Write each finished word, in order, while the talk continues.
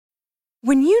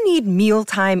When you need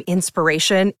mealtime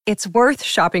inspiration, it's worth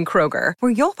shopping Kroger,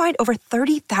 where you'll find over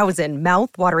 30,000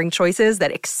 mouth-watering choices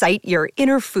that excite your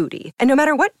inner foodie. And no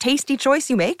matter what tasty choice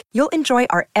you make, you'll enjoy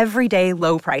our everyday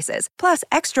low prices, plus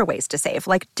extra ways to save,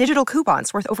 like digital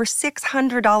coupons worth over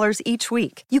 $600 each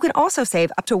week. You can also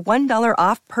save up to $1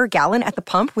 off per gallon at the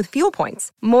pump with fuel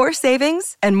points. More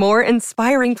savings and more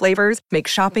inspiring flavors make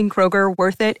shopping Kroger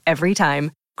worth it every time.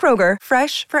 Kroger,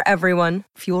 fresh for everyone.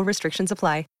 Fuel restrictions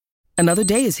apply. Another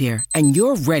day is here, and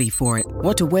you're ready for it.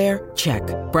 What to wear? Check.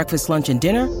 Breakfast, lunch, and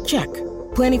dinner? Check.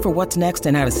 Planning for what's next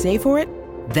and how to save for it?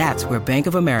 That's where Bank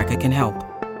of America can help.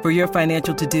 For your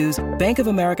financial to-dos, Bank of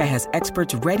America has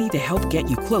experts ready to help get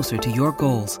you closer to your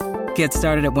goals. Get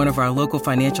started at one of our local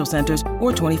financial centers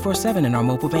or 24/7 in our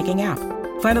mobile banking app.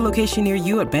 Find a location near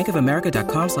you at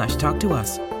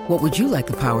bankofamerica.com/talktous. What would you like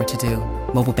the power to do?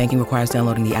 Mobile banking requires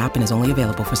downloading the app and is only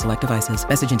available for select devices.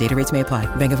 Message and data rates may apply.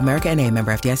 Bank of America N.A.,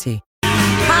 member FDIC.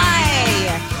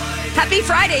 Hi. Happy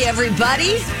Friday,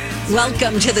 everybody.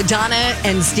 Welcome to the Donna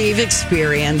and Steve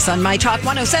experience on My Talk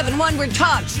 107.1, where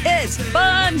talk is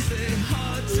fun.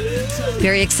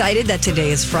 Very excited that today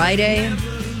is Friday.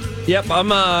 Yep,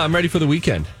 I'm ready for the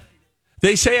weekend.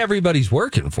 They say everybody's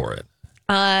working for it.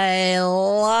 I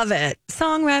love it.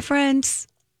 Song reference.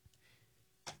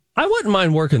 I wouldn't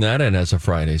mind working that in as a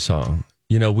Friday song.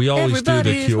 You know, we always do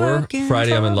The Cure,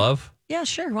 Friday I'm in Love. Yeah,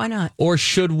 sure. Why not? Or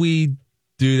should we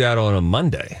do that on a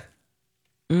Monday?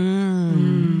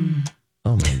 Oh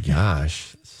my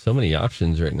gosh. So many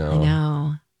options right now. I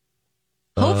know.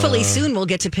 Hopefully soon we'll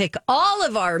get to pick all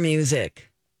of our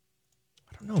music.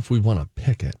 I don't know if we want to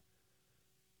pick it.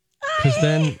 Because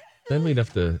then we'd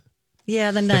have to...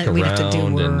 Yeah, then we'd have to do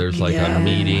work. And there's like a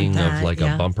meeting of like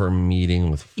a bumper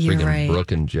meeting with friggin'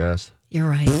 Brooke and Jess. You're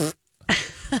right.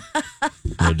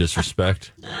 No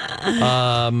disrespect.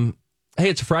 Hey,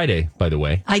 it's a Friday, by the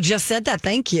way. I just said that.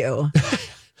 Thank you.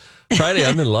 Friday,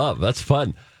 I'm in love. That's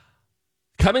fun.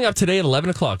 Coming up today at 11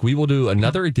 o'clock, we will do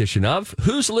another edition of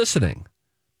Who's Listening?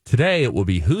 Today, it will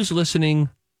be Who's Listening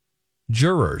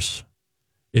Jurors.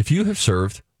 If you have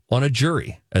served on a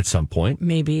jury at some point.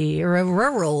 Maybe you're a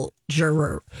rural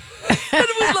juror. And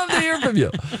we'd love to hear from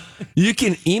you. You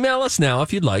can email us now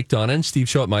if you'd like. Donna and Steve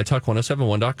Show at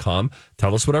mytalk1071.com.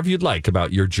 Tell us whatever you'd like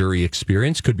about your jury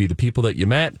experience. Could be the people that you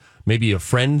met, maybe a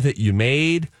friend that you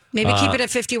made. Maybe keep it at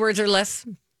 50 words or less.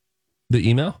 The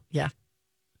email? Yeah.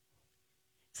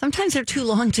 Sometimes they're too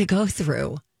long to go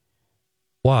through.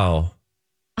 Wow.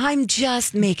 I'm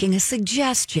just making a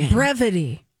suggestion.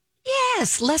 Brevity.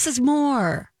 Yes, less is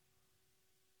more.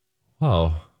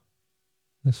 Wow.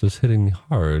 This is hitting me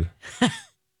hard.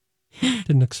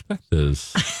 Didn't expect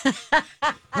this.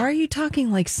 Why are you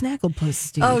talking like Snagglepuss,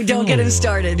 Steve? Oh, don't get him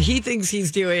started. He thinks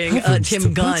he's doing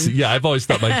Tim Gunn. Yeah, I've always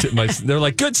thought my they're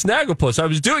like, good Snagglepuss. I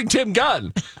was doing Tim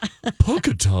Gunn.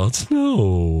 Polka dots?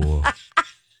 No.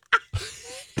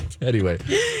 Anyway,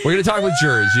 we're going to talk with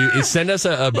jurors. You send us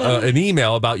an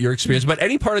email about your experience, but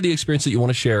any part of the experience that you want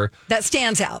to share. That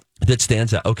stands out.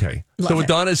 Okay. Love so what it.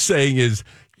 Donna's saying is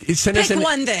send us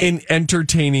an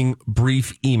entertaining,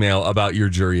 brief email about your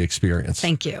jury experience.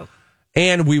 Thank you.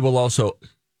 And we will also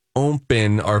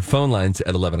open our phone lines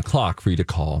at 11 o'clock for you to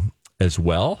call as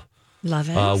well. Love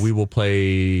it. We will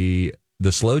play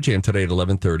the Slow Jam today at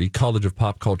 11:30, College of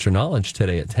Pop Culture Knowledge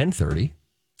today at 10:30.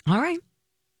 All right.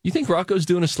 You think Rocco's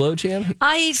doing a slow jam?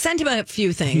 I sent him a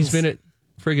few things. He's been at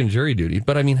friggin' jury duty.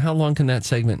 But, I mean, how long can that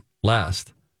segment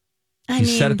last? You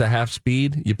set it to half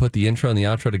speed. You put the intro and the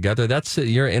outro together. That's it.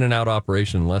 You're in and out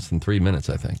operation in less than 3 minutes,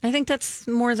 I think. I think that's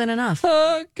more than enough.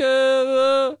 Let's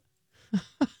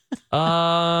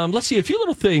see. A few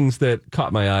little things that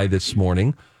caught my eye this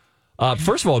morning.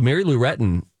 First of all, Mary Lou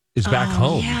Retton is back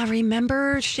home. Yeah,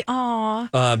 remember?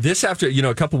 This after,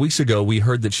 a couple weeks ago, we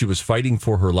heard that she was fighting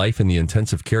for her life in the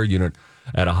intensive care unit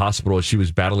at a hospital. She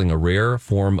was battling a rare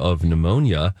form of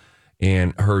pneumonia,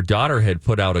 and her daughter had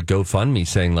put out a GoFundMe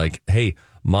saying, like, hey,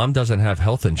 mom doesn't have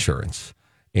health insurance.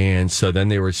 And so then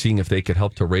they were seeing if they could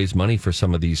help to raise money for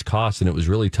some of these costs, and it was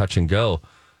really touch and go.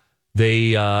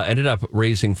 They ended up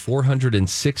raising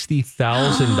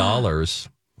 $460,000.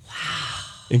 Wow.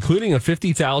 Including a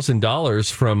 $50,000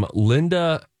 from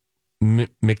Linda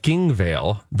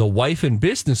McKingvale, the wife and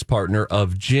business partner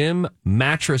of Jim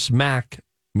Mattress Mac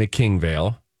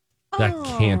McKingvale. That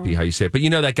can't be how you say it. But you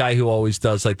know that guy who always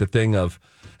does like the thing of,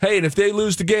 hey, and if they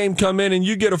lose the game, come in and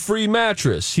you get a free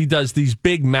mattress. He does these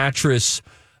big mattress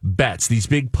bets, these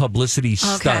big publicity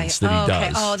stunts that he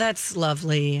does. Oh, that's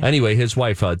lovely. Anyway, his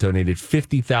wife donated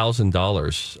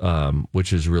 $50,000,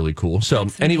 which is really cool. So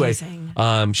that's anyway,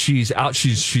 amazing. she's out.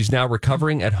 She's now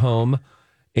recovering at home,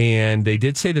 And they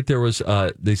did say that there was,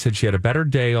 they said she had a better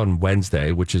day on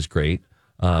Wednesday, which is great.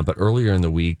 But earlier in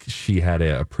the week, she had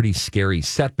a pretty scary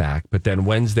setback. But then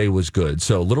Wednesday was good.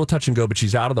 So a little touch and go, but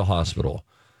she's out of the hospital.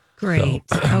 Great.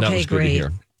 So, okay, great.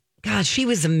 God, she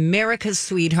was America's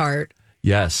sweetheart.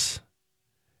 Yes.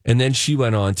 And then she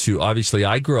went on to, obviously,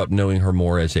 I grew up knowing her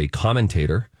more as a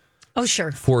commentator. Oh,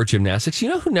 sure. For gymnastics. You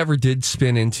know who never did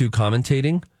spin into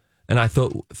commentating, and I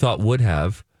thought would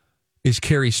have, is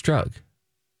Carrie Strug.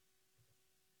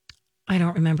 I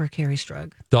don't remember Carrie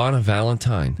Strug. Donna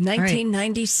Valentine.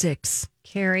 1996.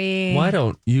 Carrie. Why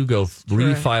don't you go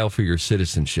refile for your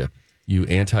citizenship, you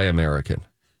anti-American?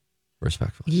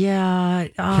 Respectfully. Yeah.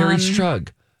 Carrie Strug.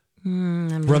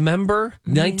 Remember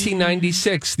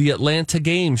 1996, the Atlanta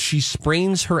Games. She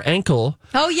sprains her ankle.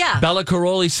 Oh, yeah. Bella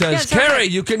Caroli says, Yes, Carrie,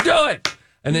 right. you can do it.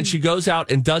 And then she goes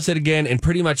out and does it again and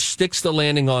pretty much sticks the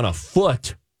landing on a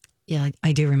foot. Yeah,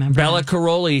 I do remember. Bella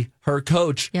Caroli, her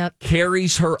coach,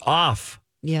 carries her off.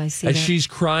 Yeah, I see as that. she's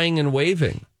crying and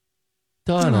waving.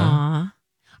 Donna.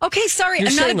 Aww. Okay, sorry. You're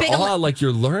I'm not a saying big like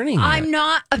you're learning I'm that.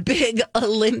 not a big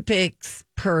Olympics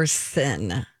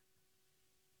person.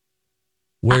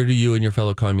 Where do you and your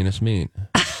fellow communists meet?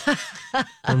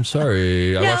 I'm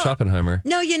sorry. I watched Oppenheimer.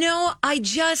 No, I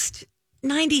just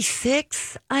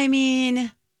 96. I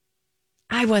mean,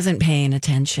 I wasn't paying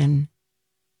attention.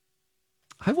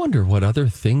 I wonder what other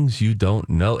things you don't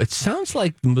know. It sounds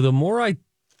like the more I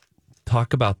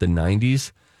talk about the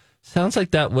 90s, sounds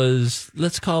like that was,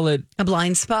 let's call it a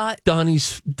blind spot.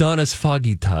 Donna's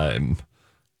foggy time.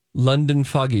 London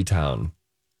foggy town.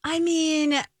 I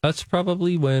mean, that's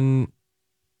probably when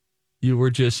you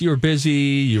were busy.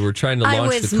 You were trying to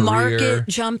launch the career. Market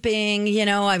jumping.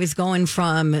 I was going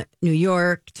from New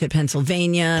York to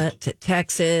Pennsylvania to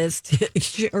Texas to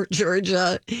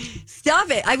Georgia. Stop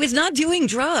it. I was not doing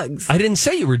drugs. I didn't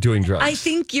say you were doing drugs. I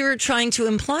think you're trying to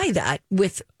imply that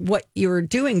with what you're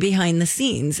doing behind the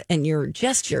scenes and your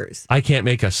gestures. I can't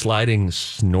make a sliding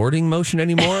snorting motion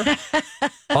anymore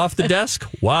off the desk.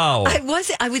 Wow. I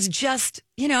was just,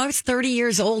 I was 30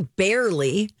 years old,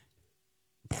 barely.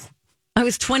 I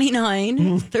was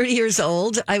 29, 30 years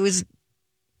old. I was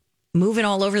moving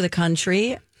all over the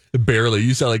country. Barely.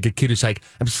 You sound like a kid who's like,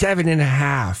 I'm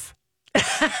 7.5.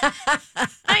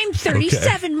 I'm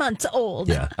 37 months old.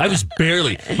 Yeah, I was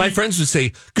barely. My friends would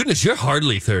say, goodness, you're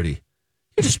hardly 30.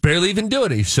 You're just barely even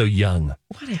doing it. You're so young.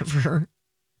 Whatever.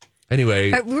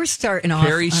 Anyway. We're starting off.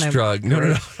 Carrie Strug.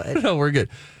 No, we're good.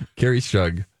 Carrie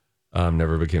Strug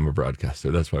never became a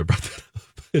broadcaster. That's why I brought that up.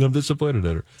 And I'm disappointed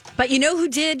at her. But you know who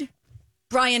did?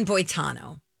 Brian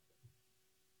Boitano.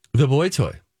 The boy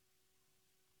toy.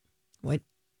 What?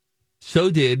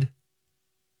 So did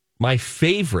my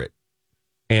favorite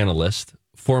analyst,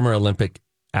 former Olympic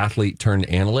athlete turned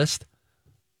analyst,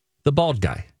 the bald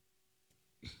guy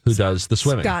who does the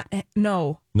swimming.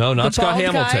 No, not Scott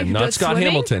Hamilton. Not Scott swimming?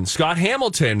 Hamilton. Scott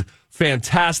Hamilton,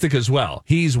 fantastic as well.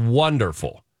 He's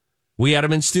wonderful. We had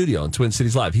him in studio in Twin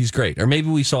Cities Live. He's great. Or maybe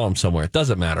we saw him somewhere. It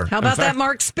doesn't matter. How about that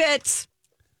Mark Spitz?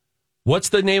 What's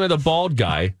the name of the bald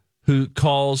guy who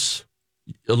calls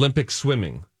Olympic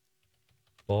swimming?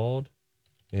 Bald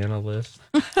analyst,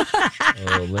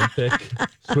 Olympic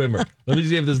swimmer. Let me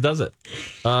see if this does it.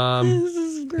 This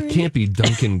is great. It can't be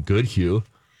Duncan Goodhue.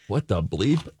 What the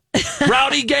bleep?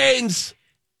 Rowdy Gaines.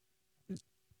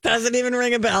 Doesn't even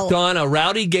ring a bell. Donna,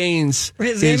 Rowdy Gaines.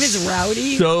 His name is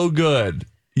Rowdy? So good.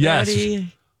 Yes.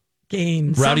 Rowdy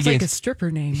Gaines. Rowdy Sounds Gaines. like a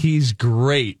stripper name. He's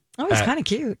great. Oh, he's kind of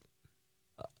cute.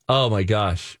 Oh, my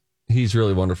gosh. He's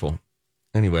really wonderful.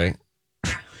 Anyway.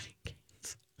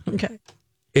 Okay.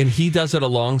 And he does it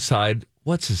alongside,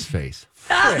 what's his face?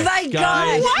 Oh, my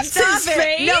God. What's his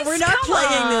face? No, we're not Come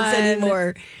playing this on.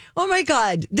 anymore. Oh, my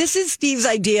God. This is Steve's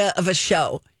idea of a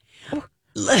show.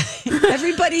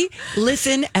 Everybody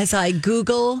listen as I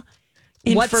Google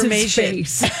information.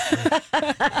 What's his face?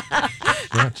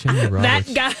 Not Jimmy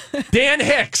Roberts. That guy. Dan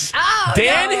Hicks. Oh,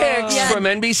 Dan no. Hicks Yeah. from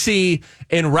NBC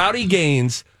and Rowdy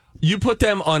Gaines. You put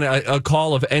them on a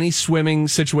call of any swimming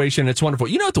situation. It's wonderful.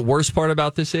 You know what the worst part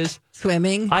about this is?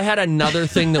 Swimming. I had another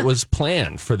thing that was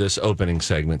planned for this opening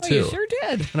segment, too. You sure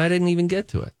did. And I didn't even get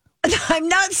to it. I'm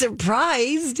not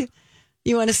surprised.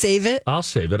 You want to save it? I'll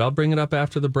save it. I'll bring it up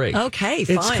after the break. Okay,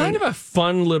 fine. It's kind of a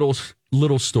fun little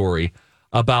story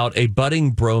about a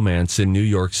budding bromance in New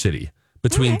York City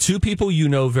between two people you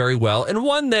know very well and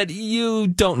one that you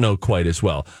don't know quite as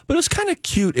well. But it was kind of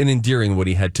cute and endearing what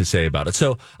he had to say about it.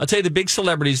 So I'll tell you the big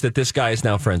celebrities that this guy is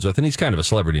now friends with, and he's kind of a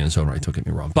celebrity in his own right, don't get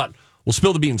me wrong. But we'll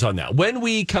spill the beans on that. When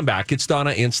we come back, it's Donna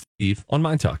and Steve on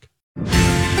Mind Talk.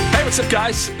 Hey, what's up,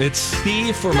 guys? It's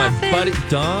Steve for my buddy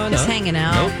Don. Just hanging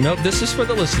out. Nope. This is for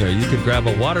the listener. You could grab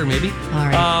a water, maybe. All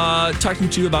right. Talking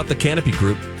to you about the Canopy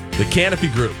Group. The Canopy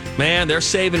Group. Man, they're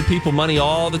saving people money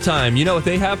all the time. You know what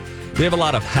they have? They have a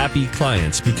lot of happy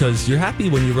clients because you're happy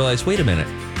when you realize, wait a minute,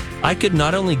 I could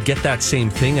not only get that same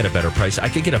thing at a better price, I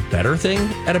could get a better thing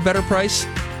at a better price.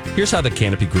 Here's how the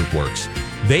Canopy Group works.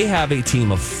 They have a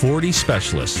team of 40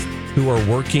 specialists who are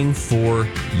working for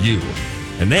you.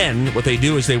 And then what they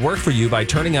do is they work for you by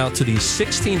turning out to these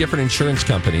 16 different insurance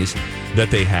companies that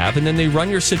they have, and then they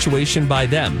run your situation by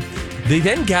them. They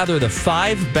then gather the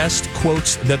 5 best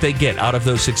quotes that they get out of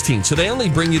those 16. So they only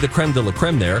bring you the creme de la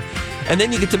creme there, and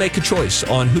then you get to make a choice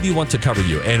on who do you want to cover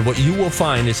you. And what you will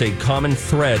find is a common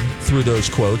thread through those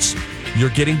quotes.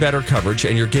 You're getting better coverage,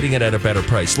 and you're getting it at a better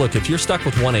price. Look, if you're stuck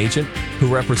with one agent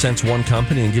who represents one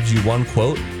company and gives you one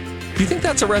quote, do you think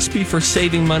that's a recipe for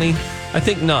saving money? I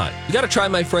think not. You got to try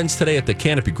my friends today at the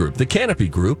Canopy Group,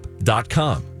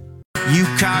 thecanopygroup.com. You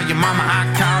call your mama,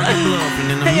 I call your bluff.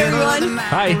 And in the Hey, middle of the everyone. night,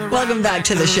 Hi. Welcome back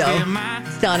to the show.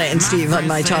 It's Donna and Steve on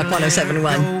My Talk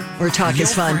 1071, where talk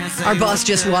is fun. Our boss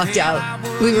just walked out.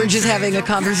 We were just having a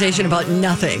conversation about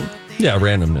nothing. Yeah,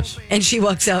 randomness. And she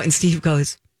walks out and Steve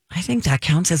goes, I think that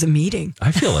counts as a meeting.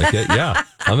 I feel like it, yeah.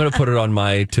 I'm going to put it on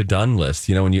my to-done list.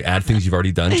 You know, when you add things you've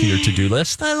already done to your to-do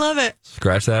list. I love it.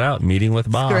 Scratch that out. Meeting with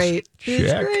boss. Great.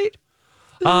 It's Check. great.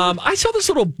 I saw this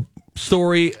little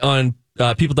story on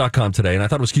people.com today, and I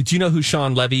thought it was cute. Do you know who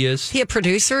Sean Levy is? Is he a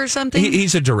producer or something?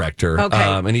 He's a director. Okay.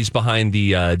 And he's behind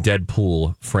the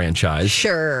Deadpool franchise.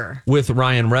 Sure. With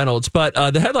Ryan Reynolds. But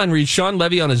the headline reads, Sean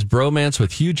Levy on his bromance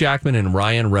with Hugh Jackman and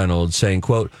Ryan Reynolds saying,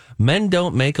 quote, men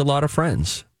don't make a lot of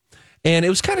friends. And it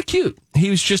was kind of cute. He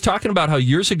was just talking about how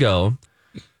years ago,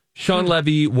 Sean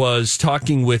Levy was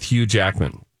talking with Hugh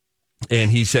Jackman. And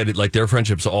he said, like, their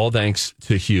friendship's all thanks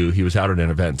to Hugh. He was out at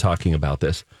an event talking about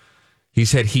this. He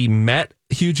said he met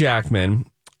Hugh Jackman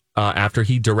after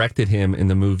he directed him in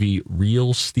the movie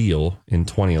Real Steel in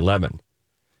 2011.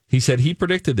 He said he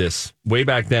predicted this way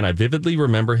back then. I vividly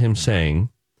remember him saying,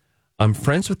 I'm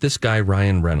friends with this guy,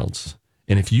 Ryan Reynolds.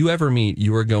 And if you ever meet,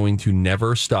 you are going to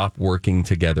never stop working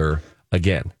together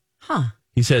again. Huh.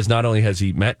 He says not only has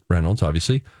he met Reynolds,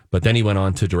 obviously, but then he went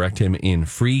on to direct him in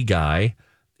Free Guy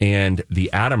and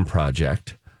The Atom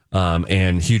Project.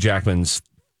 And Hugh Jackman's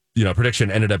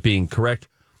prediction ended up being correct.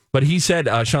 But he said,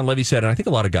 Sean Levy said, and I think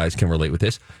a lot of guys can relate with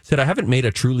this, said, I haven't made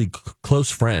a truly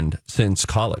close friend since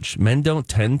college. Men don't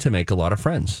tend to make a lot of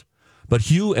friends. But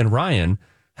Hugh and Ryan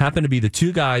happen to be the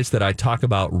 2 guys that I talk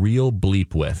about real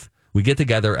bleep with. We get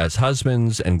together as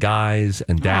husbands and guys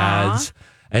and dads. Aww.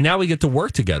 And now we get to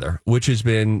work together, which has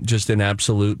been just an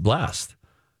absolute blast.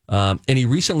 And he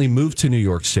recently moved to New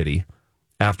York City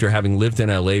after having lived in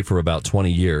LA for about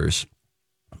 20 years.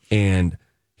 And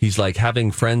he's like,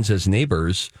 having friends as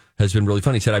neighbors has been really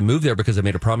fun. He said, I moved there because I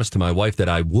made a promise to my wife that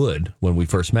I would when we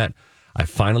first met. I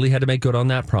finally had to make good on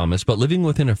that promise. But living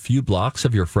within a few blocks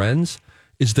of your friends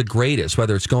is the greatest,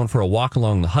 whether it's going for a walk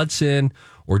along the Hudson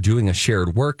or doing a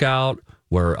shared workout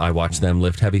where I watch them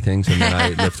lift heavy things and then I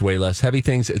lift way less heavy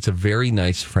things. It's a very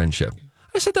nice friendship.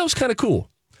 I said that was kind of cool.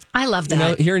 I love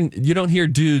that. You don't hear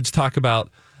dudes talk about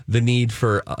the need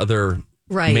for other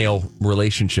male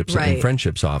relationships and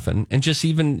friendships often. And just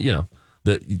even,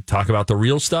 talk about the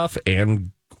real stuff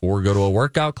or go to a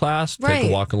workout class, take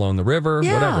a walk along the river,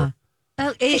 whatever.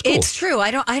 It's true.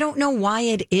 I don't know why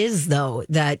it is, though,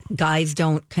 that guys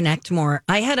don't connect more.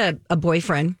 I had a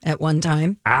boyfriend at one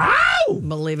time. Ow!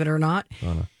 Believe it or not.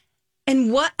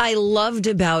 And what I loved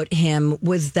about him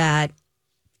was that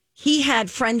he had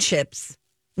friendships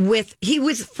he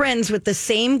was friends with the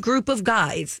same group of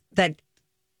guys that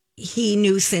he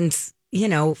knew since,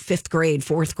 5th grade,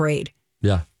 4th grade.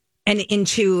 Yeah. And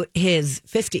into his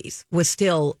 50s was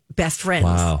still best friends.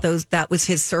 Wow. That was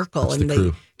his circle. That's and the they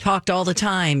crew. Talked all the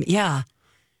time. Yeah.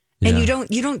 And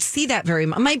you don't see that very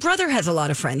much. My brother has a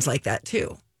lot of friends like that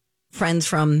too. Friends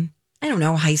from, I don't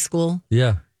know, high school.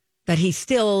 Yeah. That he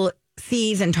still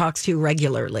sees and talks to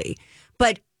regularly.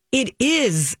 But it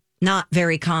is not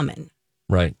very common.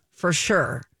 Right. For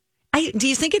sure. Do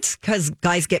you think it's because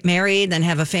guys get married, then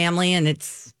have a family, and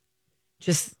it's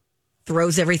just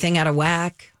throws everything out of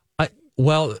whack?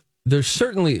 Well, there's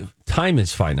certainly, time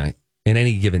is finite in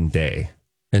any given day.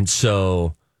 And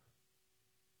so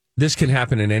this can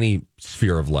happen in any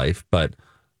sphere of life, but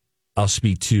I'll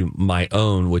speak to my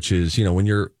own, which is, when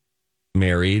you're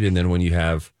married and then when you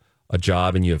have a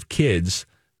job and you have kids,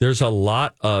 there's a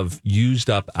lot of used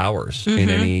up hours in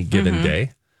any given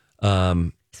day.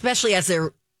 Especially as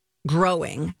they're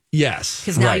growing. Yes.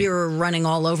 Because now you're running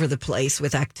all over the place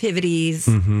with activities.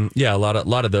 Mm-hmm. Yeah, a lot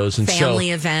of those. And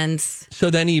family events. So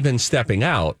then even stepping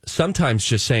out, sometimes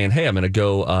just saying, hey, I'm going to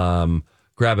go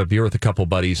grab a beer with a couple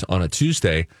buddies on a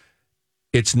Tuesday.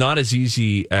 It's not as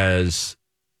easy as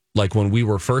like when we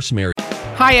were first married.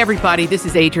 Hi, everybody. This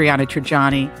is Adriana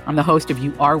Trajani. I'm the host of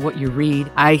You Are What You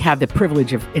Read. I have the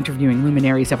privilege of interviewing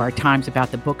luminaries of our times about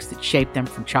the books that shaped them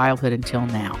from childhood until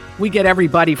now. We get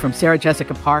everybody from Sarah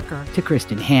Jessica Parker to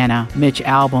Kristen Hanna, Mitch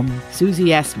Albom, Susie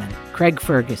Essman, Craig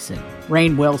Ferguson,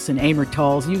 Rainn Wilson, Amor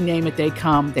Tolls, you name it, they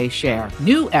come, they share.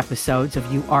 New episodes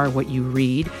of You Are What You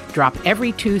Read drop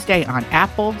every Tuesday on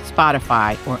Apple,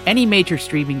 Spotify, or any major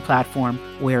streaming platform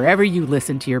wherever you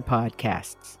listen to your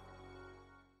podcasts.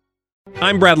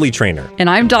 I'm Bradley Trainer. And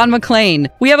I'm Don McClain.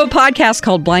 We have a podcast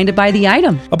called Blinded by the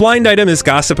Item. A blind item is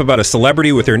gossip about a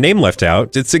celebrity with their name left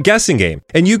out. It's a guessing game,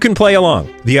 and you can play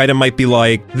along. The item might be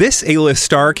like, this A-list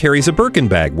star carries a Birkin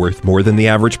bag worth more than the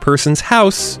average person's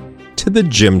house to the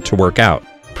gym to work out.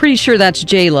 Pretty sure that's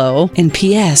J-Lo. And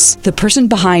P.S. the person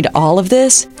behind all of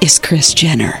this is Kris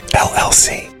Jenner,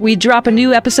 LLC. We drop a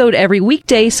new episode every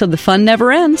weekday so the fun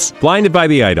never ends. Blinded by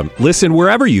the Item. Listen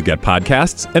wherever you get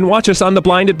podcasts and watch us on the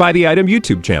Blinded by the Item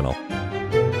YouTube channel.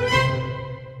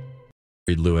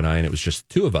 Lou and I, and it was just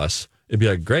two of us. It'd be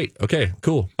like, great. Okay,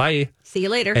 cool. Bye. See you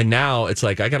later. And now it's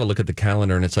like, I got to look at the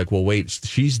calendar and it's like, well, wait,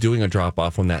 she's doing a drop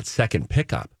off when that second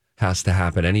pickup has to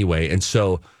happen anyway. And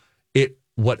so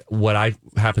what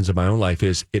happens in my own life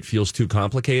is it feels too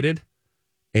complicated.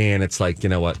 And it's like, you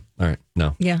know what? All right,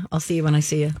 no. Yeah, I'll see you when I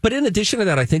see you. But in addition to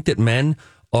that, I think that men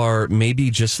are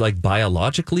maybe just like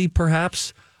biologically,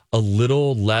 perhaps a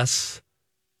little less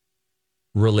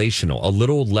relational, a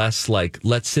little less like,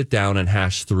 let's sit down and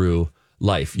hash through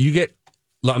life. I'm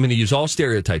going to use all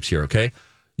stereotypes here, okay?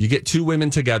 You get two women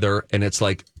together and it's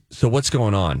like, so what's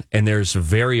going on? And there's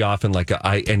very often like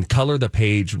and color the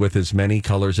page with as many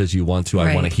colors as you want to. Right.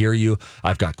 I want to hear you.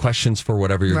 I've got questions for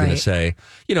whatever you're going to say.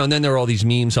 And then there are all these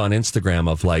memes on Instagram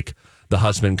of like the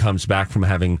husband comes back from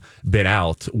having been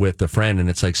out with a friend and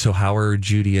it's like, so how are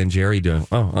Judy and Jerry doing?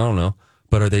 Oh, I don't know.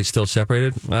 But are they still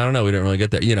separated? I don't know. We didn't really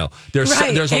get there.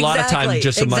 There's a lot of time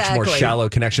just a much more shallow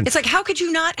connection. It's like, how could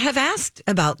you not have asked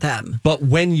about them? But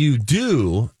when you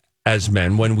do, as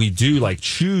men, when we do like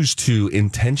choose to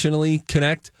intentionally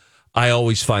connect, I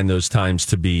always find those times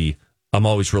to be, I'm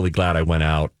always really glad I went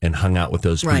out and hung out with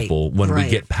those people when we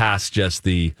get past just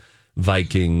the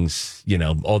Vikings,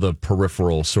 all the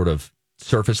peripheral sort of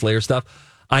surface layer stuff.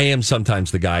 I am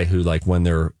sometimes the guy who, like, when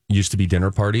there used to be dinner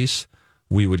parties,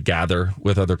 we would gather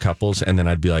with other couples and then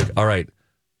I'd be like, all right,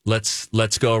 let's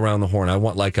go around the horn. I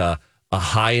want like a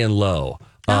high and low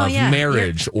of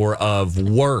marriage or of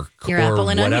work or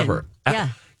whatever. Yeah.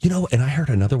 And I heard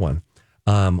another one.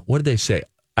 What did they say?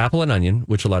 Apple and onion,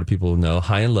 which a lot of people know,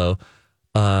 high and low.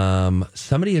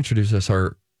 Somebody introduced us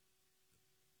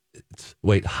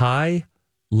high,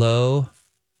 low,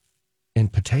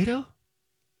 and potato?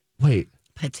 Wait.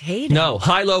 Potato? No,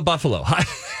 high, low, buffalo.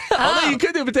 Although you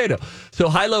could do potato. So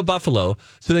high, low, buffalo.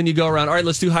 So then you go around, all right,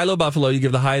 let's do high, low, buffalo. You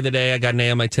give the high of the day, I got an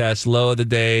A on my test. Low of the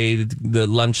day, the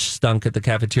lunch stunk at the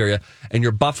cafeteria. And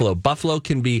your buffalo. Buffalo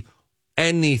can be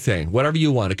anything, whatever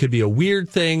you want. It could be a weird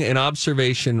thing, an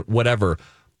observation, whatever.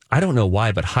 I don't know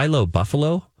why, but high, low,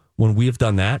 buffalo, when we've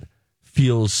done that,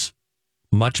 feels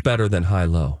much better than high,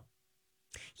 low.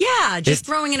 Yeah, just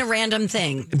throwing in a random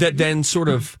thing. That then sort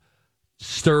of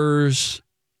stirs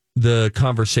the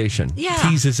conversation,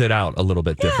 teases it out a little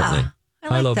bit differently.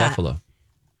 I like that. Buffalo.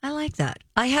 I like that.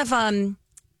 I have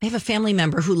a family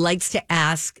member who likes to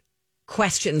ask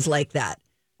questions like that.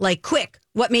 Like, quick,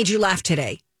 what made you laugh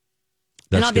today?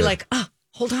 And I'll be like,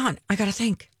 hold on. I got to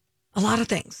think. A lot of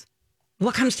things.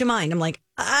 What comes to mind? I'm like,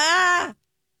 I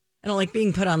don't like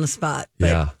being put on the spot.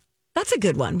 But that's a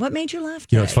good one. What made you laugh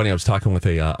today? It's funny. I was talking with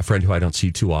a friend who I don't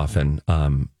see too often,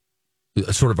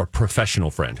 sort of a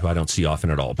professional friend who I don't see often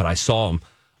at all. But I saw him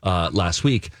last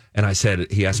week, and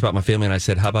he asked about my family, and I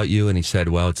said, how about you? And he said,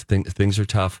 well, things are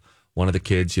tough. One of the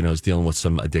kids, is dealing with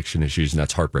some addiction issues, and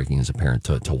that's heartbreaking as a parent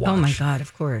to watch. Oh, my God,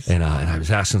 of course. And I was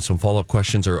asking some follow-up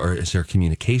questions, or is there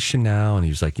communication now? And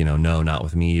he was like, no, not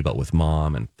with me, but with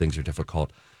mom, and things are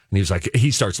difficult. And he was like,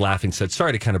 he starts laughing, said,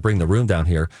 sorry to kind of bring the room down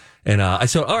here. And I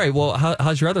said, all right, well,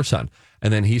 how's your other son?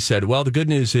 And then he said, well, the good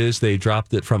news is they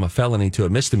dropped it from a felony to a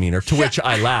misdemeanor, to which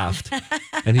I laughed.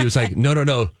 And he was like,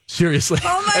 no, seriously.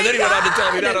 Oh my and then he went on to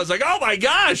tell me that. I was like, oh my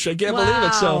gosh, I can't believe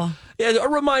it. So a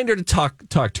reminder to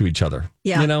talk to each other.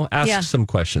 Yeah. Ask some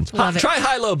questions. Try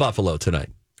high-low buffalo tonight.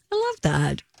 I love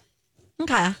that.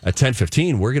 Okay. At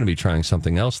 10:15, we're going to be trying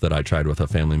something else that I tried with a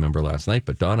family member last night,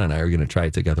 but Donna and I are going to try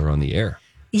it together on the air.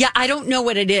 Yeah, I don't know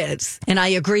what it is, and I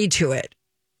agreed to it.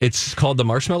 It's called the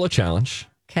Marshmallow Challenge.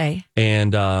 Okay.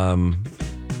 And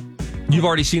you've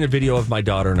already seen a video of my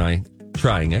daughter and I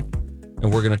trying it.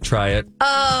 And we're going to try it.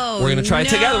 Oh, we're going to try it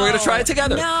together. We're going to try it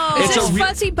together. No. Is this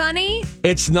Fuzzy Bunny?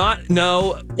 It's not,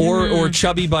 or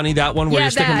Chubby Bunny, that one where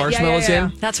you're sticking marshmallows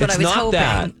in. That's what it's I was not hoping.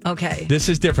 That. Okay. This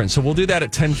is different. So we'll do that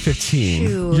at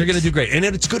 10:15. You're going to do great. And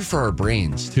it's good for our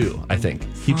brains, too, I think.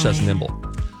 Keeps us nimble.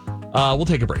 We'll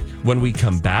take a break. When we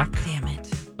come back. Damn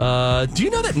it. Do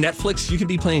you know that Netflix, you can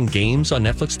be playing games on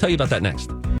Netflix? Tell you about that next.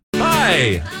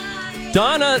 Hi.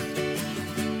 Donna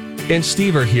and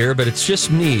Steve are here, but it's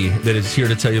just me that is here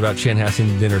to tell you about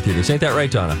Chanhassen Dinner Theaters. Ain't that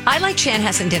right, Donna? I like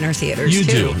Chanhassen Dinner Theaters, You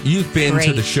too. do. You've been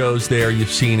to the shows there.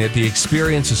 You've seen it. The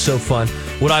experience is so fun.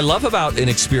 What I love about an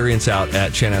experience out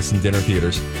at Chanhassen Dinner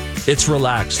Theaters, it's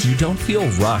relaxed. You don't feel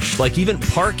rushed. Like, even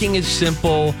parking is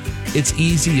simple. It's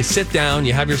easy. You sit down.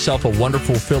 You have yourself a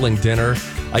wonderful, filling dinner.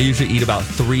 I usually eat about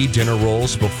 3 dinner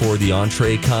rolls before the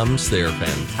entree comes. They're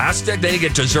fantastic. Then you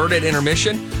get dessert at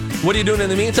intermission. What are you doing in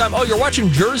the meantime? Oh, you're watching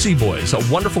Jersey Boys, a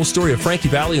wonderful story of Frankie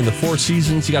Valli and the Four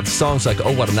Seasons. You got the songs like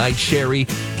Oh, What a Night, Sherry,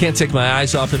 Can't Take My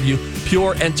Eyes Off of You.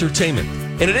 Pure entertainment.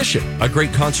 In addition, a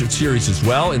great concert series as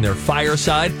well in their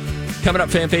Fireside. Coming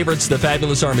up, fan favorites, the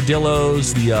Fabulous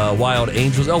Armadillos, the Wild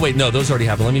Angels. Oh, wait, no, those already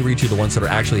happened. Let me read you the ones that are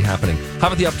actually happening. How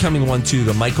about the upcoming one, too,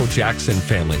 the Michael Jackson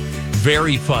family?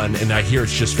 Very fun, and I hear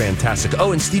it's just fantastic.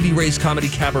 Oh, and Stevie Ray's Comedy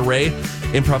Cabaret,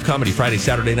 improv comedy, Friday,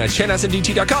 Saturday nights,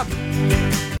 chanhassendt.com.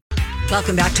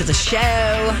 Welcome back to the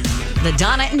show, the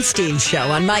Donna and Steve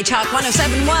Show on My Talk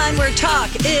 107.1, where talk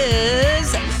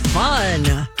is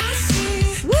fun.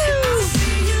 Woo!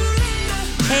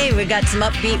 Hey, we got some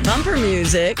upbeat bumper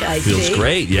music, I see. Feels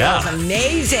great, yeah. Feels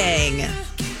amazing.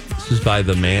 This is by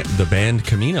the band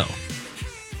Camino.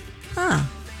 Huh.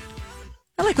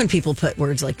 I like when people put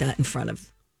words like that in front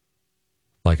of.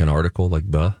 Like an article, like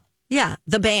the? Yeah,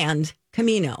 the band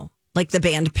Camino, like the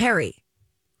band Perry.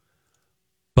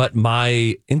 But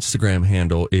my Instagram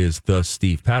handle is the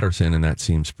Steve Patterson, and that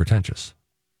seems pretentious.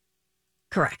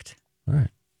 Correct. All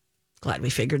right. Glad we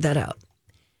figured that out.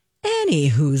 Any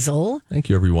hoozle. Thank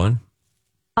you, everyone.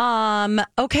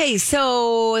 Okay,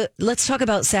 so let's talk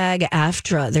about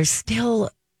SAG-AFTRA. They're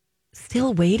still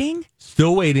waiting?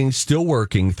 Still waiting, still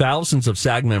working. Thousands of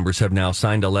SAG members have now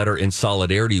signed a letter in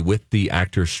solidarity with the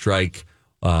actors' strike,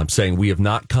 saying we have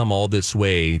not come all this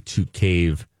way to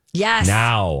cave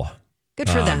now. Good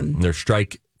for them. Their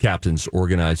strike captains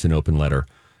organized an open letter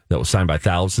that was signed by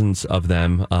thousands of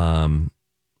them,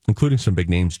 including some big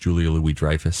names: Julia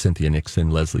Louis-Dreyfus, Cynthia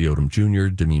Nixon, Leslie Odom Jr.,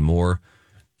 Demi Moore,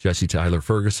 Jesse Tyler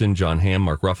Ferguson, John Hamm,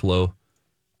 Mark Ruffalo,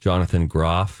 Jonathan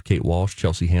Groff, Kate Walsh,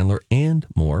 Chelsea Handler, and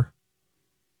more.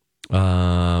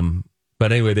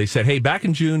 But anyway, they said, hey, back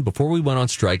in June, before we went on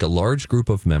strike, a large group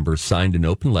of members signed an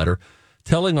open letter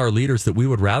telling our leaders that we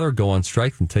would rather go on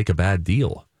strike than take a bad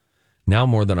deal. Now,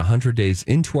 more than 100 days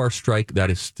into our strike,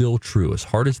 that is still true. As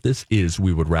hard as this is,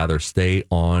 we would rather stay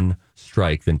on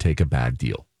strike than take a bad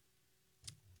deal.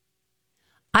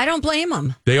 I don't blame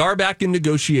them. They are back in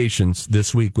negotiations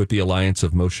this week with the Alliance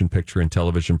of Motion Picture and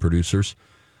Television Producers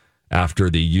after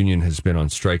the union has been on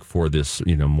strike for this,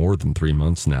 more than 3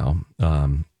 months now.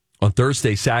 On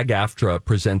Thursday, SAG-AFTRA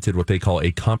presented what they call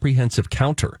a comprehensive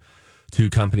counter to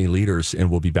company leaders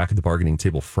and will be back at the bargaining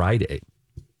table Friday.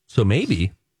 So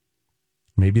maybe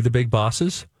the big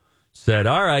bosses said,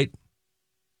 all right,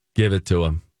 give it to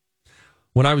them.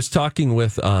 When I was talking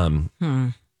with, I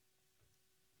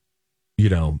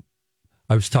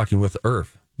was talking with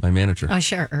Irv, my manager. Oh,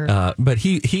 sure, Irv. But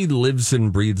he lives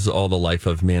and breathes all the life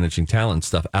of managing talent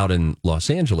stuff out in Los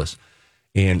Angeles.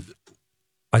 And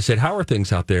I said, how are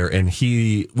things out there? And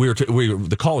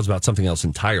the call was about something else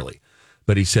entirely.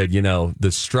 But he said,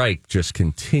 the strike just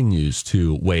continues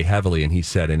to weigh heavily. And he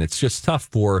said, and it's just tough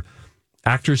for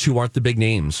actors who aren't the big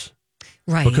names.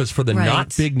 Right. Because for the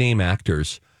not big name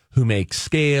actors who make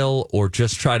scale or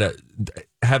just try to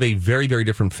have a very, very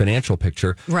different financial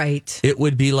picture. Right. It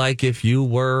would be like if you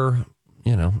were,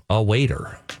 a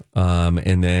waiter.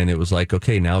 And then it was like,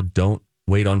 okay, now don't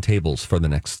wait on tables for the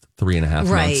next 3.5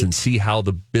 months and see how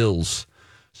the bills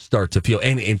start to feel.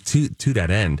 And to that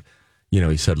end,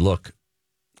 he said, look,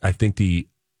 I think the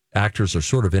actors are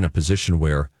sort of in a position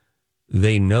where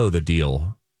they know the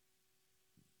deal.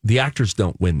 The actors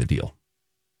don't win the deal.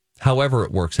 However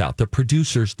it works out. The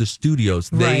producers, the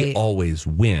studios, they always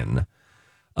win.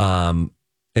 And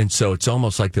so it's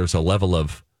almost like there's a level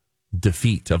of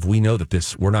defeat of, we know that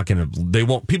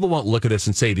people won't look at this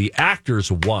and say the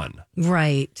actors won.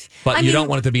 Right. But you don't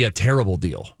want it to be a terrible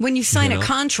deal. When you sign a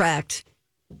contract,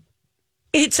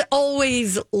 it's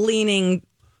always leaning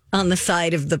on the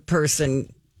side of the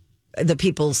person the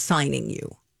people signing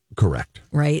you, Correct.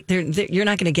 right? You're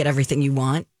not going to get everything you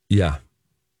want. Yeah.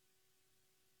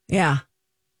 Yeah.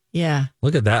 Yeah.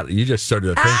 Look at that. You just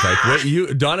started to think like,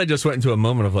 wait, Donna just went into a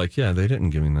moment of like, yeah, they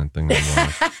didn't give me that thing I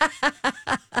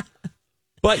wanted.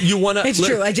 But you want to. It's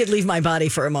true. I did leave my body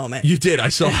for a moment. You did. I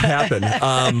saw it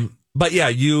happen. But yeah,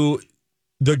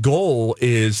 the goal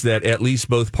is that at least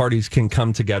both parties can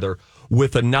come together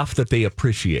with enough that they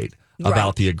appreciate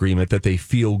about the agreement, that they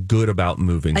feel good about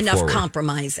moving enough forward.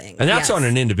 Compromising. And that's on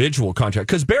an individual contract.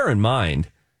 Because bear in mind,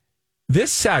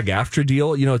 this SAG-AFTRA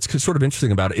deal, it's sort of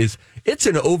interesting about it, is it's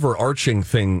an overarching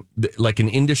thing, like an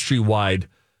industry-wide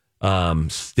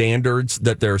standards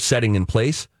that they're setting in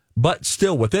place. But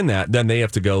still within that, then they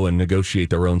have to go and negotiate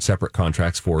their own separate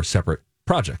contracts for separate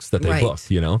projects that they book,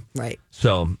 Right.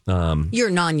 So you're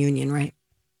non-union, right?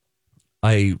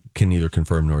 I can neither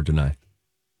confirm nor deny.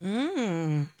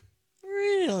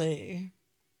 Really?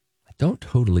 I don't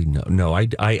totally know. No, I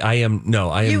am. No,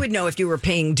 I am. You would know if you were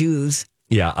paying dues.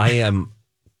 Yeah, I am.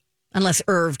 Unless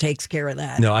Irv takes care of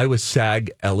that. No, I was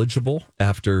SAG eligible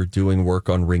after doing work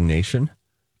on Ring Nation.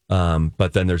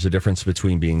 But then there's a difference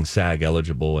between being SAG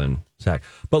eligible and SAG.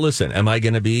 But listen, am I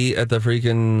going to be at the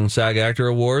freaking SAG Actor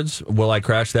Awards? Will I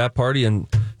crash that party and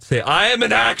say, I am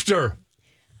an actor?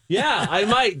 Yeah, I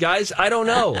might, guys. I don't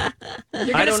know. You're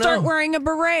going to start wearing a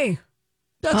beret.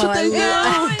 That's what they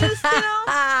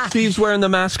do. Steve's wearing the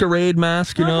masquerade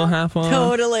mask, half on.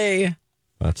 Totally.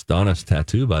 That's Donna's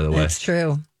tattoo, by the way. That's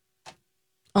true.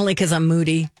 Only because I'm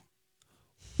moody.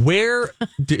 Where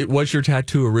was your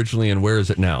tattoo originally, and where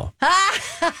is it now?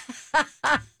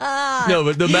 No,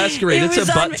 but the masquerade, it's a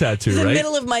butt tattoo, right? In the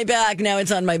middle of my back. Now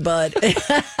it's on my butt.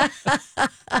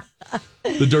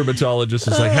 The dermatologist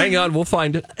is like, hang on, we'll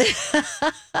find it.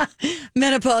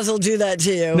 Menopause will do that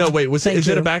to you. No, wait, is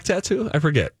it a back tattoo? I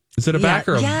forget. Is it a back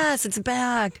or a... Yes, it's a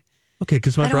back. Okay,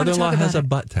 because my brother-in-law has a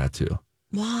butt tattoo.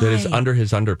 Why? That is under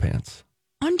his underpants.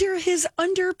 Under his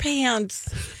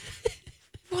underpants.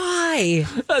 Why?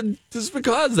 Just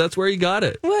because that's where he got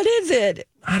it. What is it?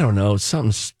 I don't know.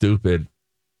 Something stupid.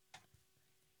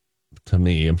 To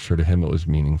me, I'm sure to him it was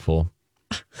meaningful.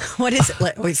 What is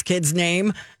it? His kid's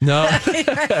name? No.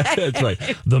 That's right.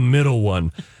 The middle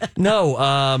one. No.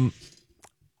 I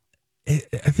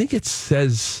think it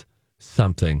says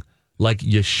something like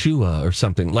Yeshua or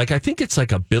something. Like, I think it's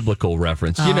like a biblical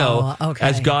reference,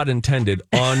 as God intended,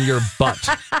 on your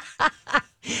butt.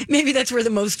 Maybe that's where the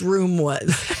most room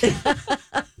was.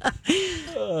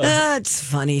 That's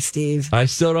funny, Steve. I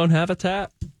still don't have a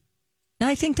tat.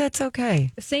 I think that's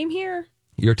okay. Same here.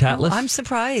 You're tatless? I'm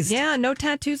surprised. Yeah, no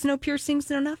tattoos, no piercings,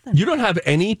 no nothing. You don't have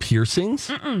any piercings?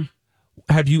 Mm-mm.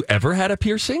 Have you ever had a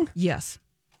piercing? Yes.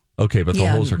 Okay, but the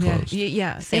holes are closed.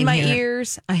 Yeah. Same in my here.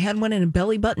 ears. I had one in a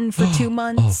belly button for 2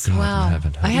 months. Oh, God, Wow.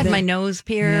 heaven. I had my nose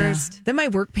pierced. Yeah. Then my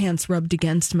work pants rubbed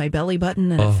against my belly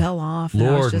button and it fell off. And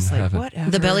I was Lord just in like, heaven.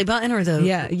 whatever. The belly button or the...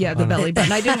 Yeah, the belly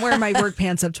button. I didn't wear my work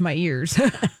pants up to my ears.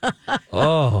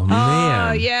 Oh,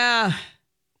 man. Yeah.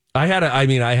 I had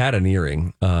an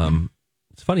earring.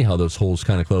 It's funny how those holes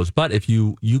kind of close, but if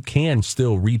you can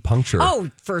still repuncture.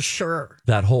 Oh, for sure.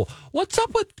 That hole. What's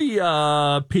up with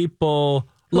the people?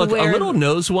 Look, a little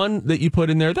nose one that you put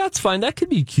in there, that's fine. That could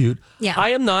be cute. Yeah.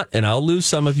 I am not, and I'll lose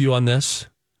some of you on this,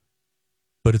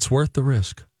 but it's worth the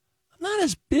risk. I'm not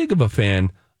as big of a fan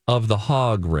of the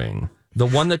hog ring, the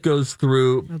one that goes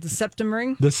through The septum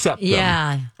ring? the septum.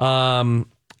 Yeah.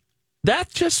 That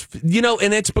just,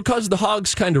 and it's because the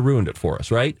hogs kind of ruined it for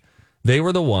us, right? They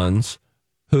were the ones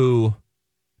who,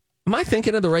 am I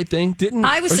thinking of the right thing?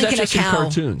 I was thinking of cow. In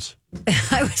cartoons?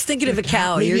 I was thinking of a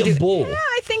cow. Maybe a bull. Yeah,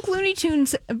 I think Looney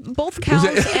Tunes, both cows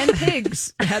and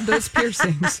pigs had those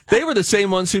piercings. They were the same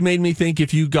ones who made me think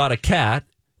if you got a cat,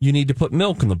 you need to put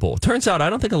milk in the bowl. Turns out I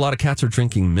don't think a lot of cats are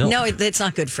drinking milk. No, it's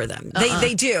not good for them.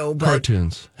 They do, but...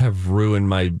 Cartoons have ruined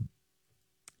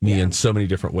me in so many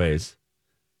different ways.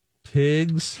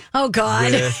 Pigs. Oh,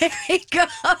 God. Here we go.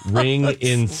 Ring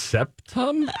in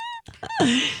septum?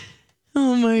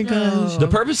 Oh, my gosh. The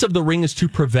purpose of the ring is to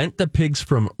prevent the pigs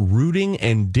from rooting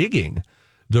and digging.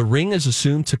 The ring is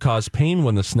assumed to cause pain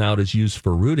when the snout is used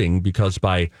for rooting because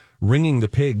by ringing the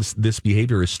pigs, this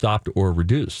behavior is stopped or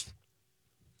reduced.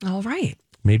 All right.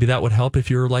 Maybe that would help if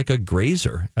you're like a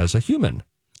grazer as a human.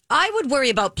 I would worry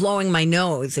about blowing my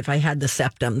nose if I had the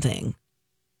septum thing.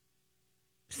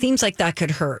 Seems like that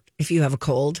could hurt if you have a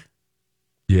cold.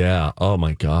 Yeah. Oh,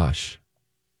 my gosh.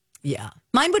 Yeah.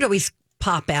 Mine would always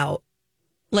pop out.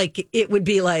 Like, it would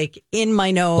be like in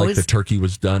my nose. Like the turkey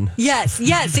was done? Yes,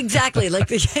 exactly.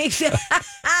 Like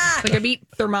like a beat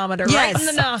thermometer right in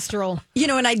the nostril.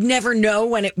 And I'd never know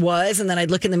when it was. And then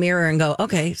I'd look in the mirror and go,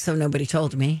 okay, so nobody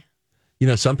told me.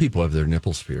 some people have their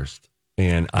nipples pierced,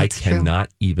 and I cannot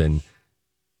even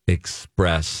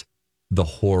express the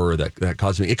horror that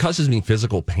causes me. It causes me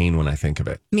physical pain when I think of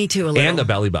it. Me too, a little. And the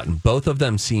belly button. Both of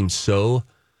them seem so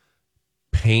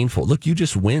painful. Look, you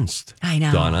just winced. I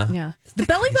know. Donna. Yeah. The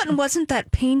belly button wasn't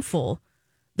that painful.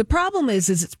 The problem is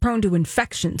it's prone to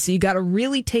infection, so you got to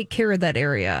really take care of that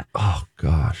area. Oh,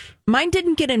 gosh. Mine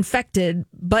didn't get infected,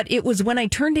 but it was when I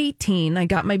turned 18. I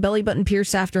got my belly button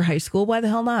pierced after high school. Why the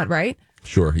hell not, right?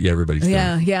 Sure. Yeah, everybody's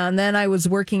done. Yeah. And then I was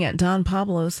working at Don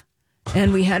Pablo's,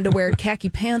 and we had to wear khaki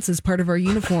pants as part of our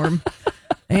uniform.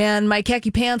 And my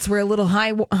khaki pants were a little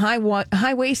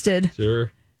high-waisted.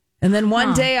 Sure. And then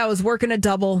one day I was working a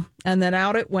double, and then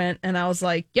out it went, and I was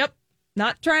like, yep,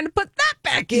 not trying to put that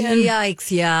back in. Yikes,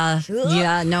 yeah.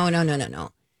 Yeah, no.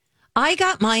 I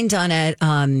got mine done at,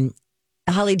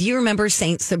 Holly, do you remember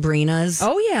St. Sabrina's?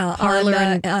 Oh, yeah. Parlor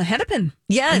on Hennepin.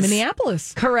 Yes. In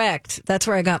Minneapolis. Correct. That's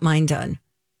where I got mine done.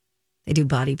 They do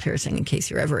body piercing in case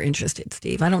you're ever interested,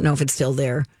 Steve. I don't know if it's still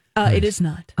there. It is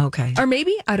not. Okay. Or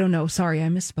maybe, I don't know. Sorry, I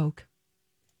misspoke.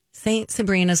 St.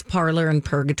 Sabrina's Parlor and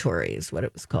Purgatory is what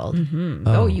it was called. Mm-hmm.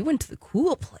 Oh, you went to the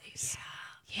cool place.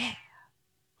 Yeah.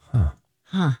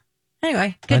 Huh.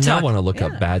 Anyway, good I talk. now want to look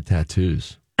up bad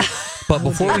tattoos. But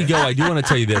before we go, I do want to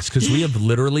tell you this, because we have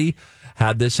literally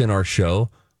had this in our show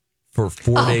for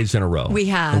 4 days in a row. We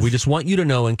have. And we just want you to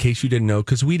know, in case you didn't know,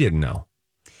 because we didn't know.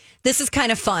 This is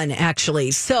kind of fun,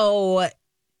 actually. So,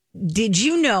 did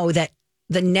you know that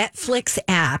the Netflix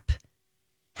app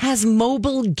has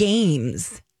mobile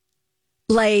games?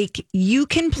 Like, you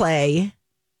can play,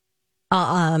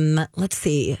 let's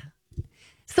see.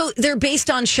 So they're based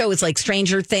on shows like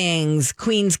Stranger Things,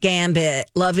 Queen's Gambit,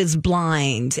 Love is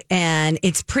Blind, and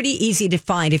it's pretty easy to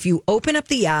find. If you open up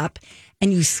the app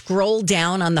and you scroll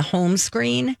down on the home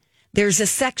screen, there's a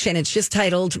section, it's just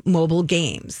titled Mobile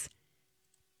Games.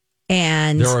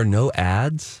 And there are no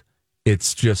ads.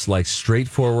 It's just like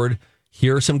straightforward.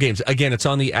 Here are some games. Again, it's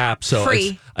on the app, so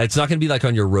free. It's not going to be like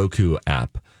on your Roku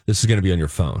app. This is going to be on your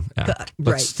phone app.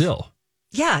 But right. Still.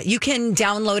 Yeah, you can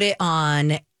download it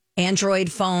on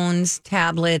Android phones,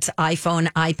 tablets,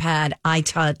 iPhone, iPad,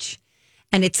 iTouch,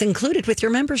 and it's included with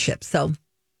your membership. So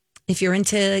if you're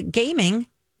into gaming,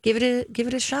 give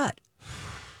it a shot.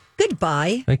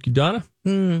 Goodbye. Thank you, Donna.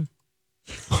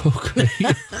 Okay.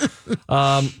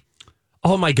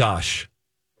 Oh my gosh.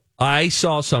 I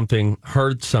saw something,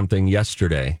 heard something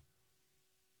yesterday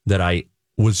that I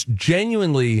was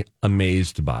genuinely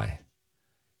amazed by.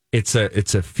 It's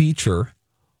a feature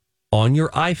on your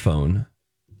iPhone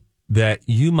that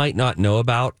you might not know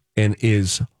about and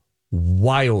is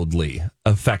wildly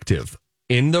effective.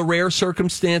 In the rare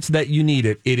circumstance that you need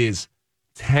it, it is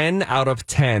 10 out of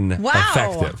 10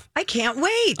 effective. I can't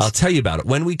wait. I'll tell you about it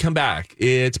when we come back.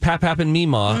 It's Pap and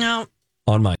Mima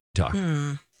on My Talk.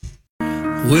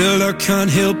 Well, I can't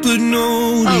help but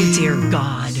notice. Oh, dear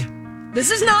God.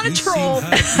 This is not a troll.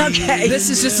 Okay. This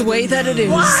is just the way that it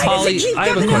is. Why Holly, does it keep I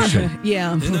have a coming up? question.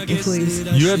 Yeah, please.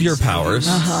 You have your powers.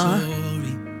 Uh-huh.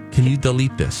 Can you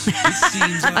delete this?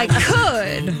 I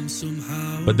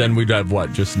could. But then we'd have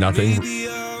what? Just nothing?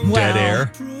 Dead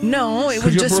air? No, it Could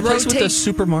would you just replace it with a rotate.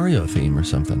 Super Mario theme or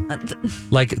something?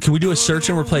 Like, can we do a search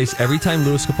and replace every time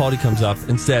Louis Capaldi comes up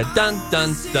instead? Dun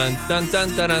dun dun dun dun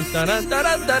dun dun dun dun dun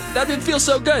dun dun. That would feel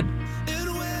so good.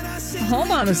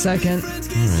 Hold on a second. All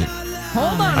right.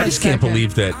 Hold on I just can't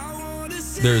believe that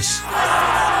there's.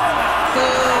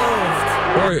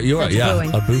 Or you are, yeah.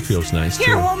 booing. A boo feels nice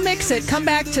Here, too. we'll mix it. Come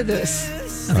back to this.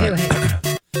 Okay,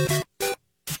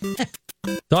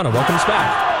 Donna, welcome us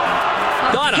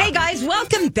back. Donna, Hey, guys,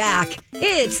 welcome back.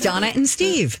 It's Donna and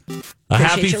Steve. a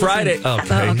happy you Friday. listening.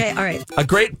 Okay. Okay, all right. A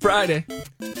great Friday.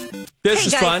 This Hey,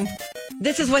 is guys. fun.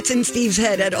 This is what's in Steve's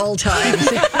head at all times.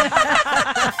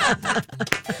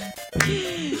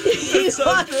 He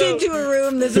walks into a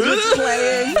room, this is what's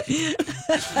playing.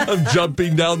 I'm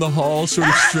jumping down the hall sort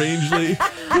of strangely.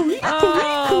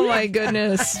 Oh, my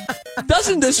goodness.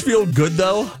 Doesn't this feel good,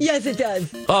 though? Yes, it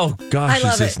does. Oh, gosh, I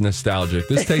love is this it. nostalgic.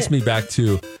 This takes me back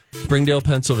to Springdale,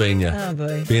 Pennsylvania. Oh,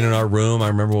 boy. Being in our room, I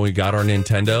remember when we got our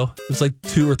Nintendo. It was like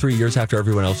 2 or 3 years after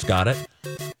everyone else got it.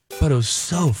 But it was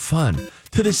so fun.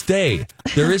 To this day,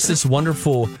 there is this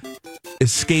wonderful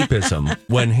escapism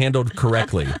when handled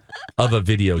correctly of a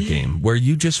video game where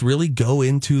you just really go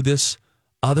into this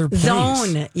other place.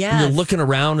 Zone, yes. And you're looking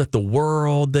around at the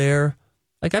world there.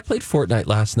 Like I played Fortnite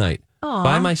last night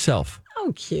by myself.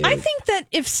 Oh, cute. I think that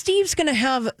if Steve's going to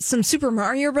have some Super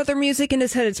Mario Brother music in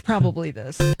his head, it's probably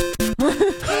this. This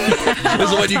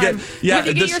is when you get, When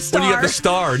you get your when you get the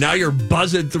star. star. Now you're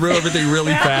buzzing through everything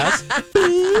really fast.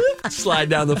 Slide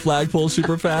down the flagpole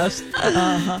super fast.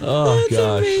 Oh, That's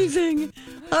gosh. amazing.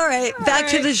 All right, back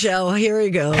to the show. Here we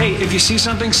go. Hey, if you see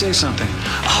something, say something.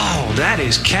 Oh, that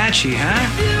is catchy, huh?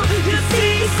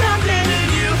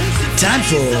 Time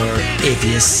for If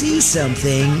You See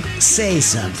Something, Say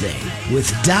Something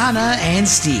with Donna and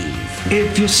Steve.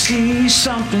 If you see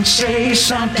something, say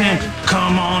something.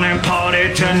 Come on and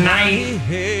party tonight.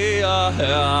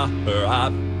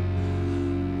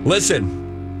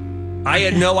 Listen, I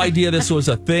had no idea this was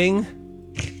a thing,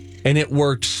 and it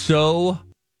worked so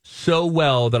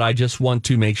well that I just want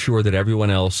to make sure that everyone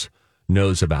else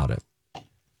knows about it.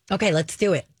 Okay, let's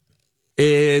do it.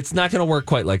 It's not going to work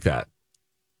quite like that.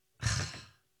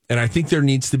 And I think there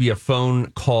needs to be a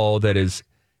phone call that is...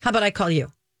 How about I call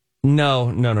you?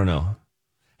 No.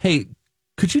 Hey,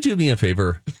 could you do me a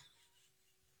favor?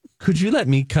 Could you let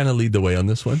me kind of lead the way on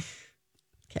this one?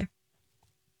 Okay.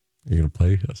 Are you going to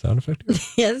play a sound effect?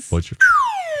 Yes. What's your...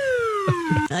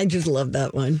 I just love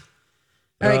that one.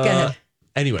 All right, go ahead.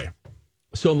 Anyway,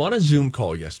 so I'm on a Zoom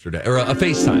call yesterday, or a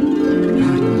FaceTime.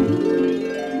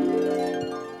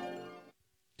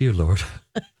 Dear Lord,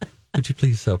 would you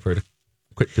please help her to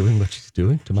quit doing what she's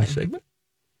doing to my segment?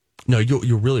 No,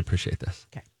 you'll really appreciate this.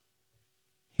 Okay.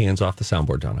 Hands off the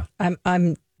soundboard, Donna.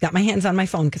 I'm got my hands on my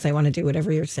phone because I want to do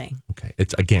whatever you're saying. Okay.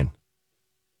 It's, again,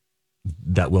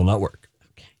 that will not work.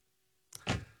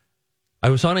 Okay. I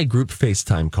was on a group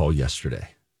FaceTime call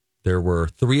yesterday. There were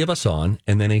 3 of us on,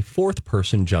 and then a 4th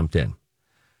person jumped in.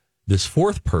 This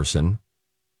 4th person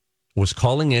was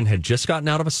calling in, had just gotten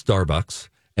out of a Starbucks,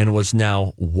 and was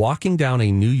now walking down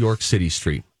a New York City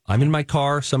street. I'm in my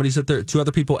car. Somebody's at 2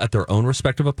 other people at their own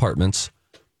respective apartments.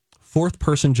 4th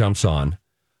person jumps on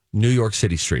New York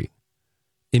City street.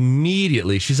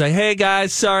 Immediately, she's like, hey,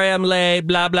 guys, sorry I'm late,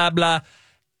 blah, blah, blah.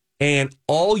 And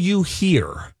all you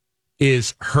hear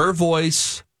is her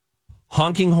voice,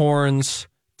 honking horns,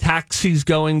 taxis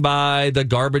going by, the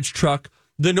garbage truck,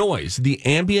 the noise, the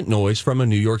ambient noise from a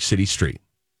New York City street.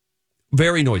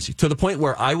 Very noisy, to the point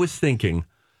where I was thinking,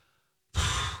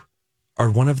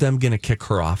 are one of them going to kick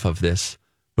her off of this?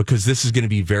 Because this is going to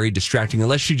be very distracting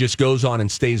unless she just goes on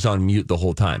and stays on mute the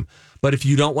whole time. But if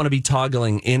you don't want to be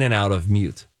toggling in and out of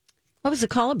mute. What was the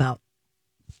call about?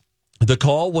 The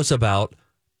call was about,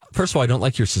 first of all, I don't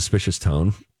like your suspicious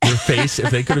tone. Your face,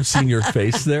 if they could have seen your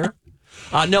face there.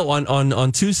 No,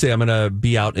 on Tuesday, I'm going to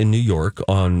be out in New York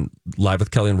on Live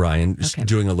with Kelly and Ryan, just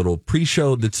doing a little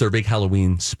pre-show. That's their big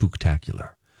Halloween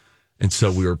spooktacular. And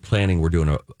so we're doing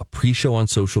a pre-show on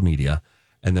social media,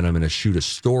 and then I'm going to shoot a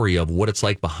story of what it's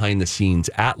like behind the scenes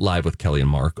at Live with Kelly and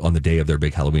Mark on the day of their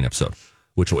big Halloween episode,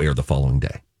 which will air the following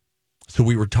day. So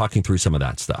we were talking through some of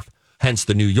that stuff. Hence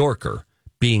the New Yorker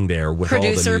being there with all the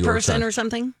New York producer person stuff. Or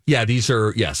something? Yeah, these are,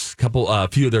 a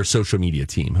few of their social media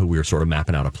team who we were sort of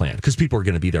mapping out a plan because people are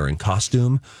going to be there in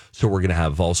costume. So we're going to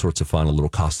have all sorts of fun, a little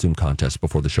costume contest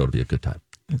before the show to be a good time.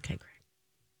 Okay, great.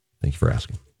 Thank you for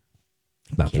asking.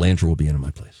 Matt Belanger will be in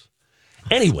my place.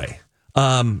 Anyway,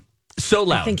 so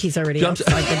loud. I think he's already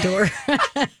outside the door.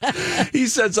 He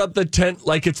sets up the tent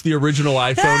like it's the original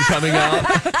iPhone coming out.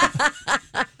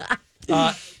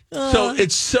 So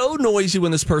it's so noisy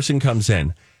when this person comes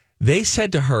in. They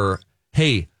said to her,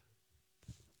 hey,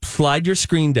 slide your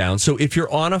screen down. So if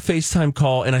you're on a FaceTime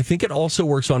call, and I think it also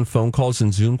works on phone calls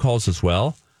and Zoom calls as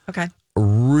well. Okay.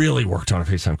 Really worked on a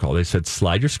FaceTime call. They said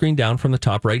slide your screen down from the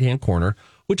top right-hand corner,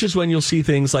 which is when you'll see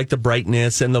things like the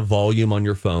brightness and the volume on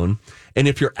your phone. And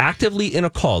if you're actively in a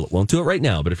call, it won't do it right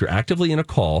now, but if you're actively in a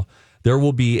call, there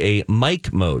will be a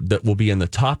mic mode that will be in the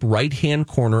top right-hand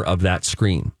corner of that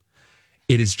screen.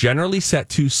 It is generally set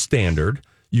to standard.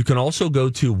 You can also go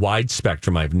to wide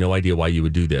spectrum. I have no idea why you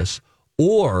would do this.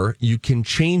 Or you can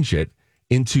change it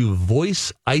into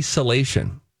voice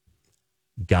isolation.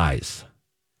 Guys,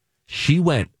 she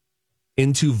went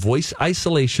into voice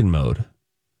isolation mode.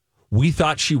 We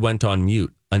thought she went on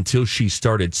mute until she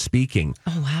started speaking.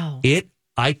 Oh, wow.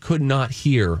 I could not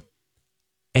hear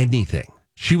anything.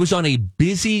 She was on a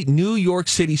busy New York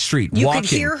City street You walking. could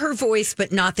hear her voice,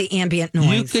 but not the ambient noise.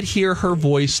 You could hear her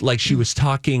voice like she was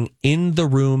talking in the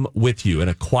room with you in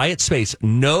a quiet space.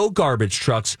 No garbage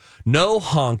trucks, no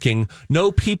honking,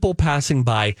 no people passing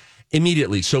by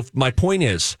immediately. So my point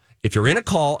is, if you're in a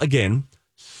call, again,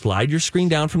 slide your screen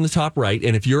down from the top right.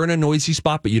 And if you're in a noisy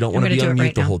spot, but you don't want to be on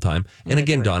mute the whole time. And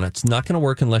again, Donna, it's not going to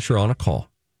work unless you're on a call.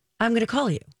 I'm going to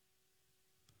call you.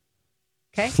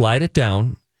 Okay. Slide it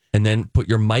down. And then put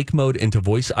your mic mode into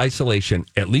voice isolation.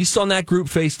 At least on that group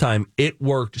FaceTime, it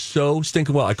worked so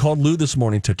stinking well. I called Lou this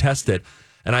morning to test it,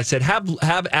 and I said, have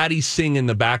Addie sing in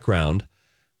the background.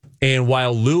 And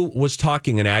while Lou was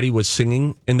talking and Addie was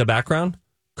singing in the background,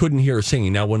 couldn't hear her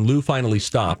singing. Now, when Lou finally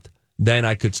stopped, then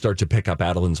I could start to pick up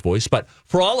Adeline's voice. But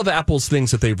for all of Apple's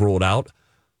things that they've rolled out,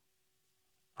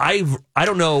 I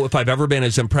don't know if I've ever been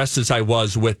as impressed as I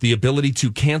was with the ability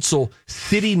to cancel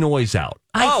city noise out.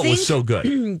 It was so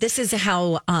good. This is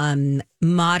how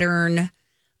modern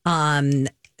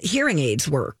hearing aids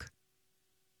work.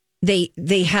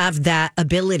 They have that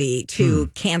ability to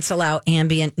cancel out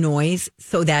ambient noise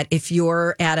so that if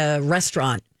you're at a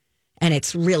restaurant and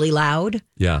it's really loud,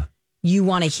 you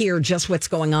want to hear just what's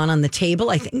going on the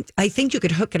table. I think you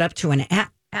could hook it up to an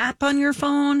app on your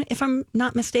phone, if I'm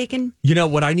not mistaken. You know,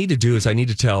 what I need to do is I need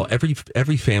to tell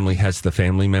every family has the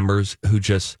family members who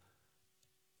just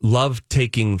love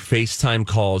taking FaceTime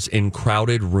calls in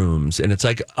crowded rooms. And it's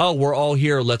like, oh, we're all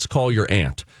here. Let's call your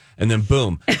aunt. And then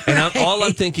boom. And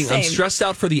I'm thinking, I'm stressed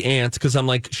out for the aunt because I'm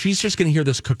like, she's just going to hear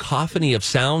this cacophony of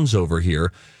sounds over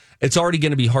here. It's already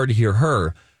going to be hard to hear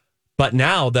her. But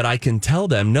now that I can tell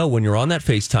them, no, when you're on that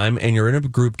FaceTime and you're in a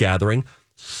group gathering,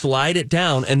 slide it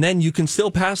down, and then you can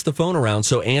still pass the phone around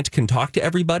so Aunt can talk to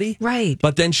everybody. Right.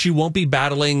 But then she won't be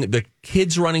battling the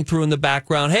kids running through in the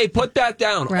background. Hey, put that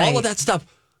down. Right. All of that stuff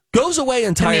goes away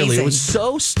entirely. Amazing. It was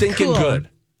so stinking good.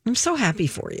 I'm so happy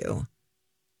for you.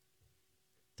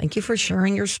 Thank you for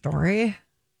sharing your story.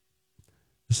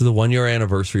 This is the 1-year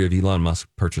anniversary of Elon Musk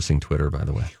purchasing Twitter, by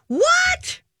the way.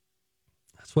 What?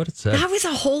 That's what it said. That was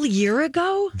a whole year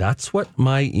ago? That's what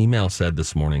my email said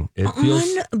this morning. It feels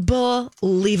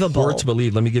unbelievable. Hard to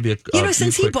believe. Let me give you a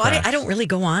since he bought it, I don't really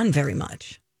go on very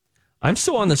much. I'm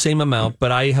still on the same amount,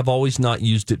 but I have always not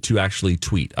used it to actually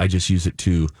tweet. I just use it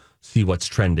to see what's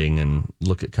trending and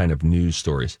look at kind of news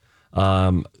stories.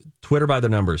 Twitter by the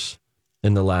numbers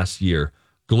in the last year.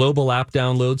 Global app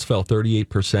downloads fell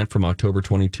 38% from October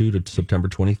 22 to September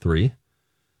 23.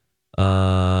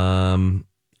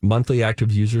 Monthly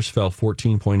active users fell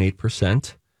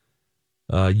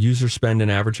 14.8%. Users spend an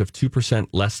average of 2%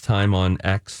 less time on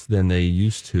X than they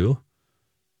used to.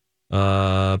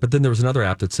 But then there was another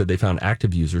app that said they found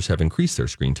active users have increased their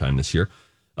screen time this year.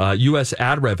 U.S.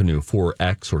 ad revenue for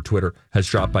X or Twitter has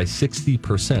dropped by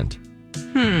 60%.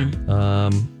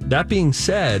 That being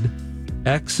said,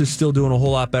 X is still doing a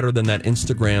whole lot better than that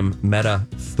Instagram Meta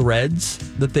Threads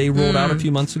that they rolled out a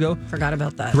few months ago. Forgot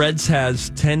about that. Threads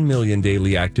has 10 million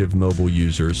daily active mobile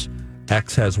users.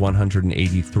 X has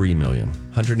 183 million.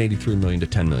 183 million to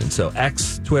 10 million. So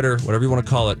X, Twitter, whatever you want to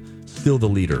call it, still the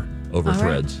leader over All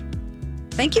Threads. Right.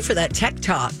 Thank you for that tech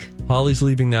talk. Holly's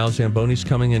leaving now. Zamboni's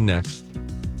coming in next.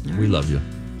 We love you.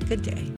 Good day.